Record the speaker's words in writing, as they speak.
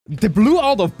The blue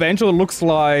out of Banjo looks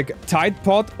like Tide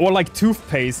Pod or like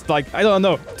toothpaste. Like, I don't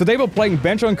know. Today we're playing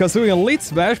Banjo and Kazooie Elite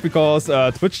Smash because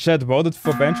Twitch chat voted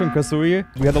for Banjo and Kazooie.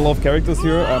 We had a lot of characters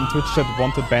here. Twitch chat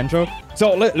wanted Banjo.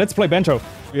 So let's play Banjo.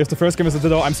 If the first game is a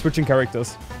Ditto, I'm switching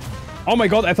characters. Oh my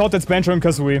god, I thought that's Banjo and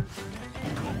Kazooie.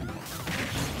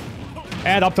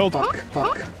 And up tilt.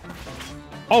 Fuck.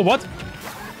 Oh, what?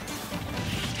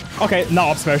 Okay, now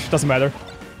up smash. Doesn't matter.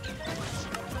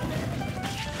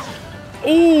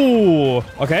 Ooh.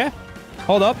 Okay.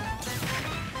 Hold up.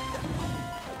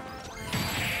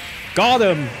 Got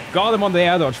him. Got him on the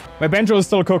air dodge. My Banjo is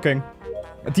still cooking.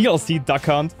 A DLC duck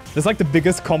hunt. That's like the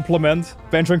biggest compliment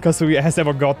Banjo and Kazooie has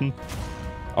ever gotten.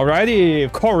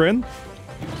 Alrighty, Corin.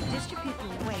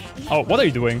 Oh, what are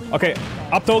you doing? Okay,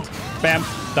 up tilt. Bam.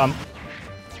 Done.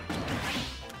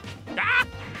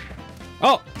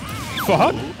 Oh,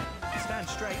 fuck.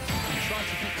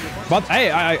 But hey,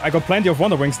 I got plenty of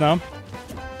Wonder Wings now.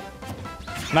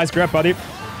 Nice grab, buddy.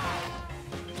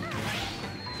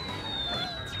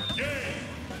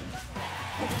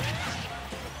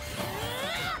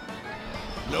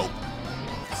 Nope.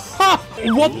 Ha!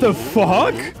 What the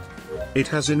fuck? It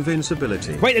has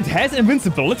invincibility. Wait, it has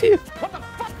invincibility? What the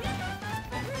fuck?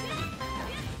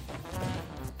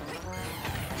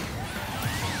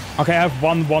 Okay, I have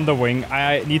one Wonder Wing.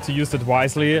 I need to use it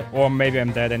wisely, or maybe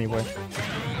I'm dead anyway.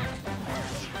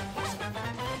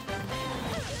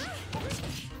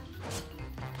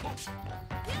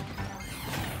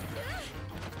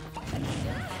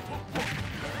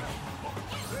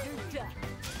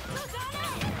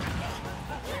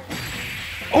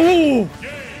 Oh!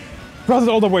 Brought it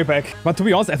all the way back. But to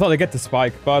be honest, I thought I'd get the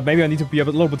spike, but maybe I need to be a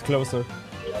little bit closer.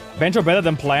 Banjo better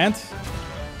than Plant?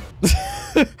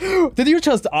 Did you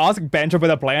just ask Banjo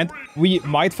better Plant? We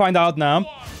might find out now.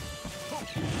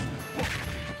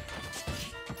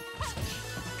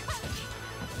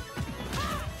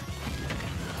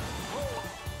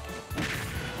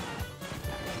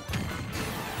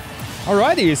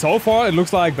 Alrighty, so far it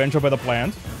looks like Banjo better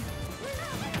Plant.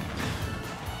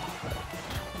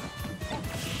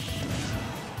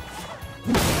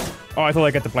 Oh, I thought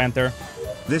I get the Plant there.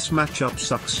 This matchup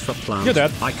sucks for Plant. You're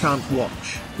dead. I can't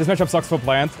watch. This matchup sucks for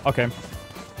Plant. Okay.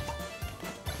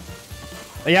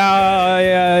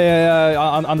 Yeah,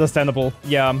 understandable.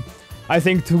 Yeah, I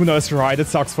think Tuna is right. It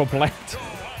sucks for Plant.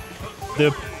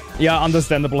 Dip. Yeah,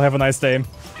 understandable. Have a nice day.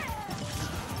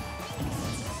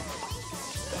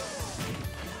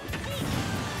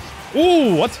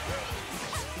 Ooh, what?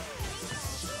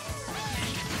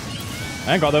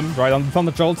 I got him right on the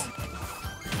Thunder Jolt.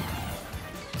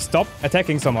 Stop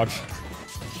attacking so much.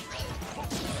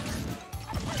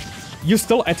 You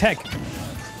still attack.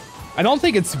 I don't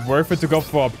think it's worth it to go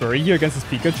for a Bury here against this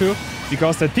Pikachu,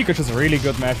 because that Pikachu is a really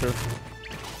good masher.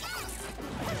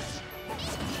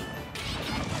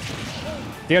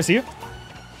 DRC?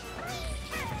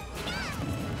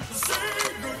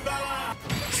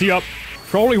 See ya.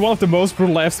 Probably one of the most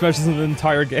brutal F smashes in the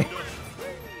entire game.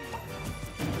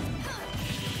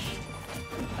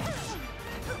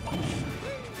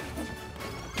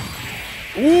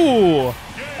 Ooh!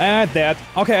 And that.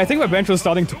 Okay, I think my Banjo is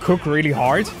starting to cook really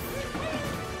hard.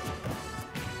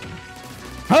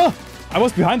 Huh! I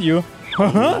was behind you.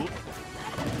 Huh?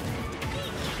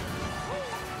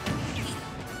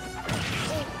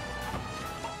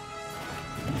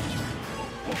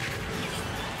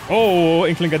 Oh,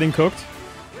 Inkling getting cooked.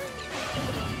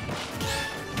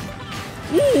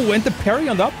 Ooh, and the parry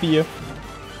on the up B.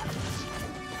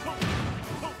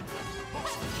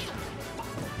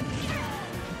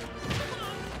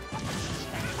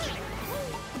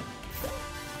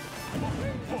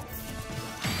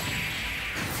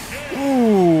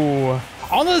 Ooh.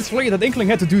 Honestly, that Inkling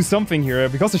had to do something here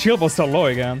because the shield was so low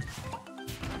again.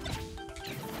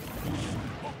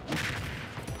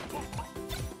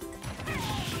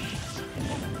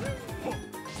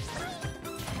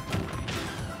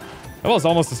 That was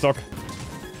almost a stock.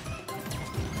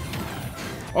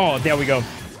 Oh, there we go.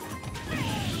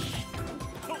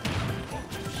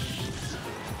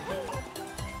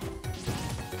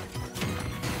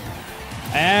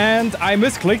 And I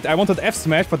misclicked. I wanted F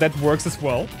smash, but that works as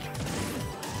well.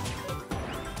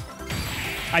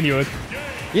 I knew it.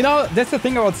 You know, that's the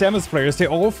thing about Samus players. They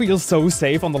all feel so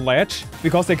safe on the ledge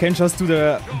because they can just do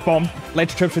the bomb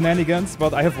ledge trip shenanigans.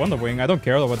 But I have Wonder Wing. I don't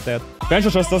care about that. Banjo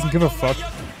just doesn't give a fuck.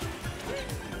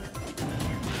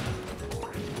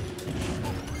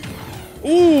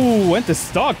 Ooh, and the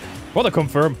stock. What a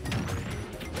confirm.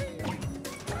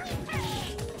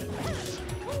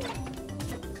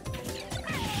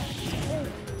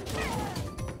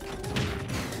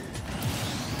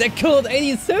 They killed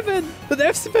 87 with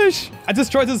F smash. I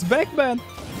destroyed his back, man.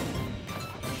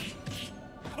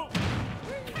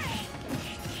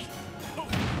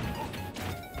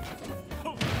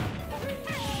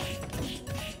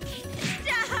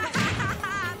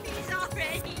 He's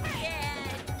already dead.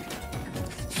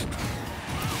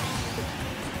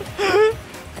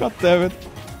 God damn it.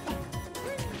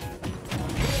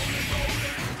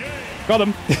 Got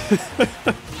him.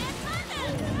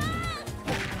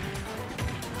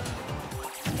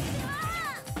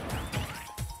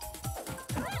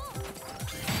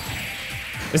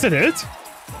 Is it it?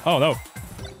 Oh no.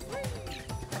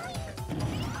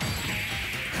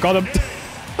 Got him.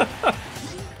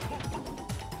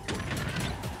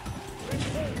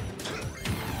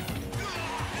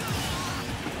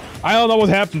 I don't know what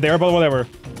happened there, but whatever.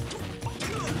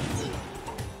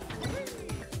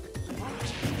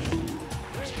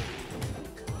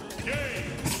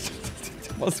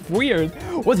 It was weird.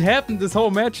 What happened this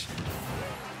whole match?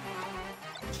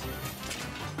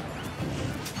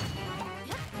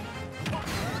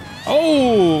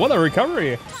 Oh, what a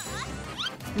recovery.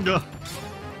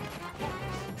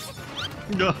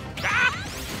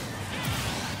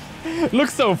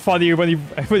 Looks so funny when he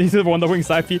did Wonder Wing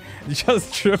side P. He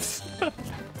just trips. I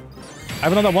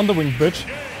have another Wonder Wing, bitch.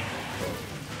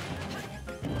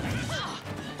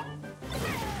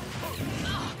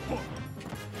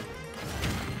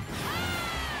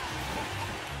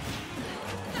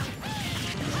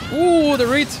 Ooh, the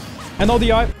read. And all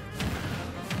the eye.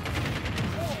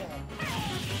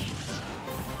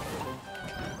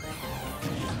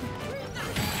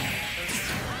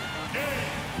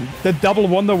 The double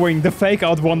Wonder Wing, the fake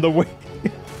out Wonder Wing.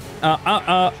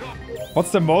 What's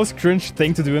the most cringe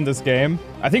thing to do in this game?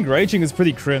 I think raging is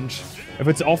pretty cringe. If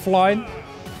it's offline,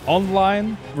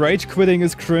 online, rage quitting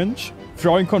is cringe.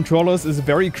 Throwing controllers is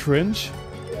very cringe.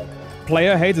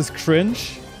 Player hate is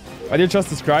cringe. Why did you just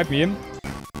describe me?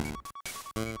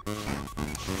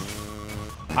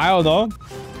 I don't know.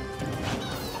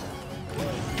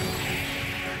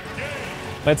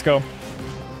 Let's go.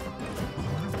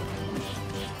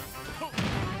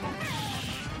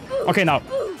 Okay, now.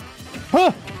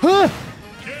 Huh? Huh?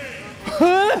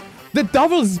 Huh? The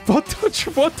double spot touch?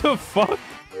 What the fuck?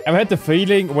 I've had the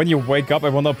feeling when you wake up, I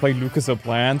wanna play Lucas or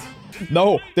Plant.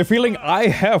 No, the feeling I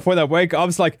have when I wake up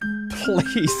is like,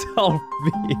 please help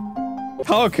me.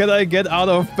 How can I get out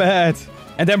of bed?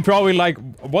 And then probably like,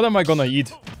 what am I gonna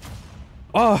eat?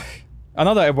 Oh,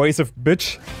 another evasive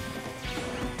bitch.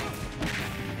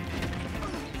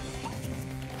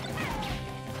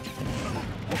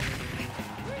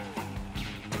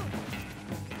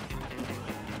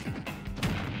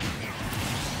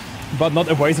 But not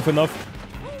evasive enough.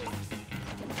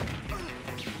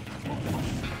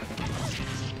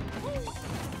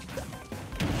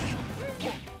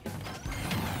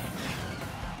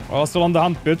 Oh, still on the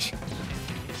hunt, bitch.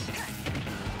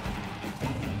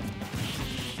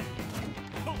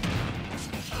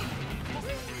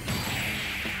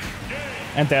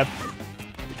 And dead.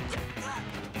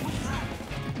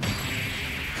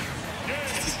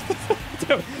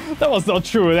 That was not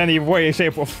true in any way,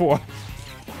 shape, or form.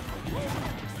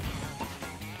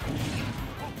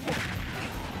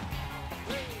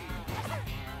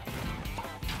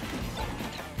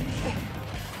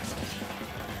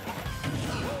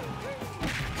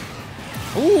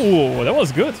 Ooh, that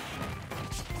was good.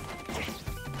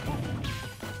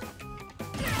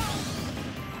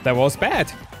 That was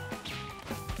bad.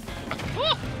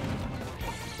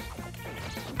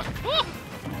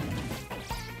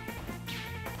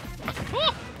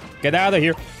 Get out of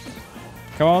here.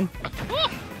 Come on.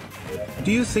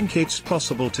 Do you think it's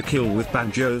possible to kill with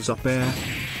Banjo's up air?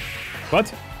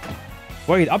 What?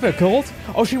 Wait, up air killed?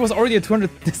 Oh, she was already at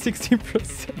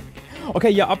 216%. Okay,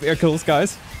 yeah, up air kills,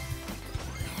 guys.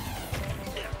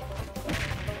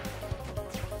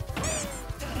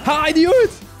 Ha, I knew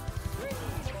it!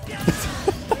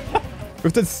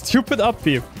 With that stupid up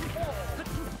beam.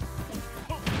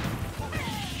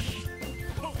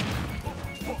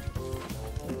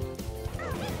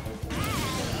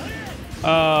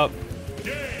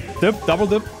 Dip, double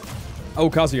dip. Oh,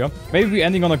 Kazuya. Maybe we're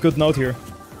ending on a good note here.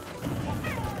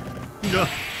 No.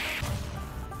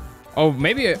 Oh,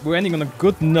 maybe we're ending on a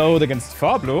good note against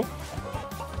Fablo.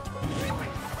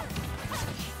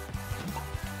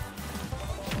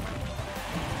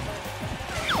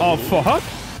 Oh, fuck.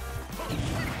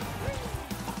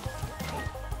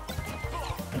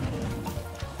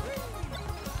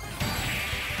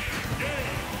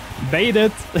 Bait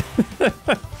it.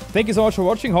 Thank you so much for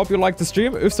watching. Hope you liked the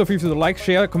stream. If so, feel free to like,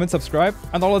 share, comment, subscribe,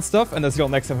 and all that stuff. And I'll see you all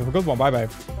next time. Have a good one. Bye bye.